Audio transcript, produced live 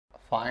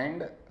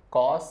Find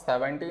cos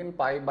 17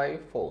 pi by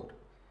 4.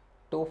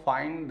 To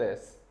find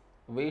this,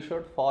 we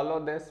should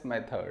follow this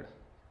method.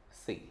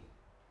 See.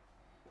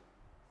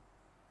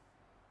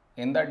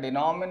 In the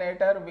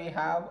denominator we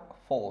have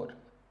 4.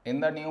 In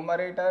the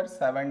numerator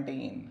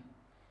 17.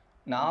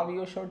 Now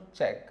you should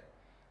check.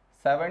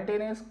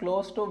 17 is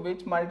close to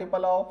which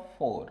multiple of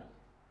 4?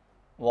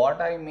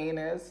 What I mean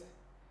is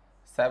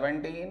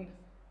 17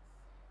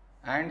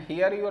 and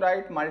here you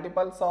write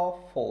multiples of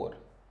 4,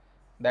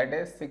 that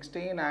is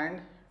 16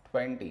 and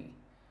 20.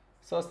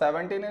 So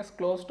 17 is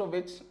close to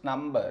which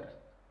number?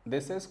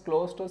 This is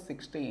close to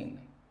 16.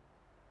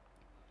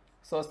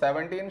 So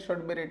 17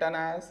 should be written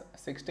as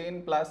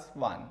 16 plus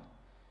 1.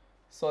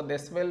 So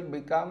this will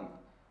become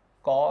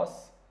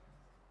cos,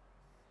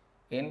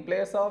 in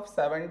place of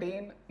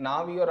 17,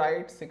 now you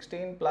write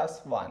 16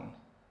 plus 1,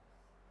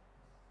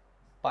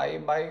 pi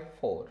by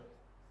 4.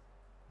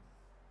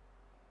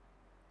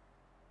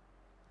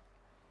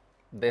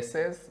 This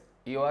is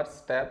your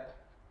step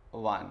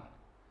 1.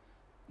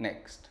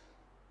 Next,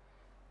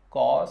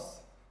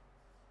 cos.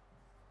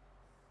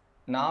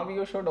 Now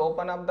you should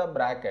open up the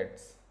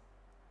brackets.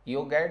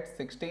 You get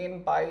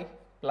 16 pi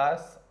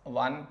plus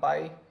 1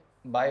 pi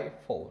by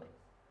 4.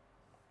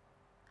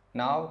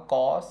 Now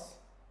cos,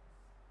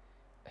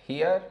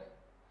 here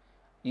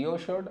you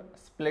should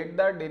split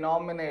the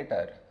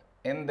denominator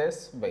in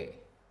this way.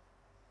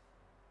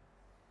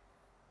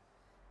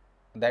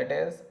 That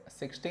is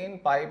 16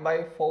 pi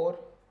by 4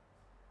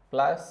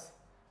 plus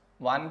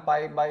 1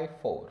 pi by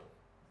 4.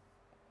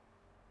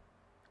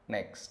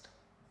 Next,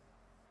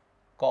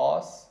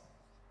 cos.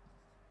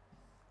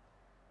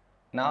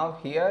 Now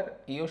here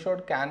you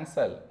should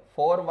cancel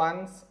 4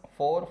 ones,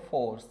 4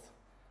 fours.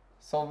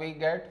 So we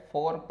get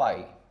 4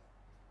 pi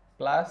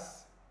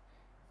plus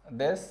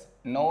this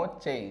no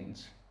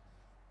change,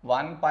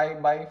 1 pi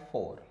by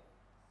 4.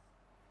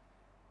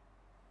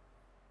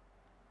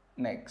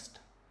 Next,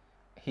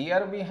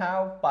 here we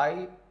have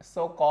pi,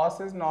 so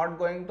cos is not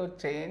going to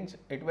change,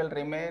 it will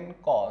remain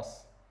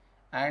cos,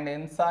 and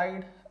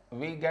inside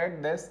we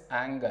get this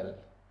angle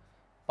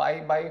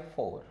pi by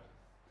 4.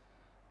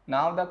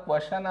 Now the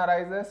question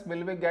arises,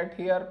 will we get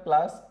here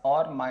plus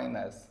or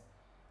minus?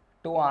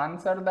 To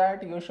answer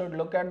that, you should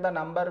look at the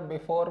number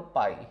before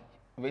pi,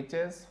 which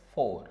is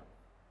 4.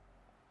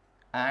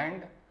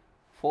 And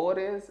 4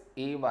 is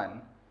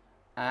even,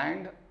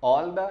 and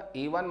all the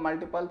even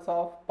multiples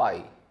of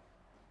pi,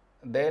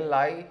 they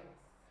lie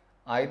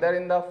either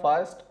in the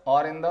first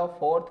or in the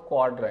fourth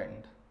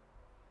quadrant.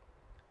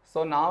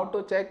 So now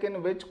to check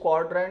in which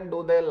quadrant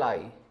do they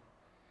lie,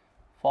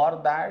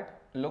 for that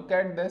look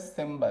at this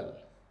symbol.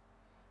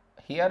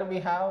 Here we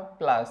have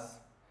plus,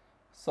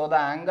 so the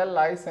angle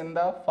lies in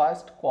the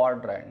first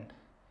quadrant,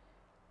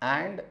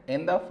 and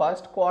in the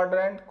first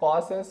quadrant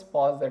cos is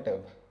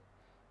positive,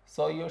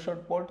 so you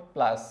should put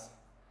plus.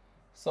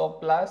 So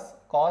plus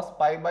cos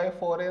pi by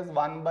 4 is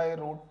 1 by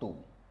root 2.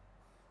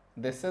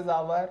 This is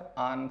our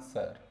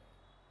answer.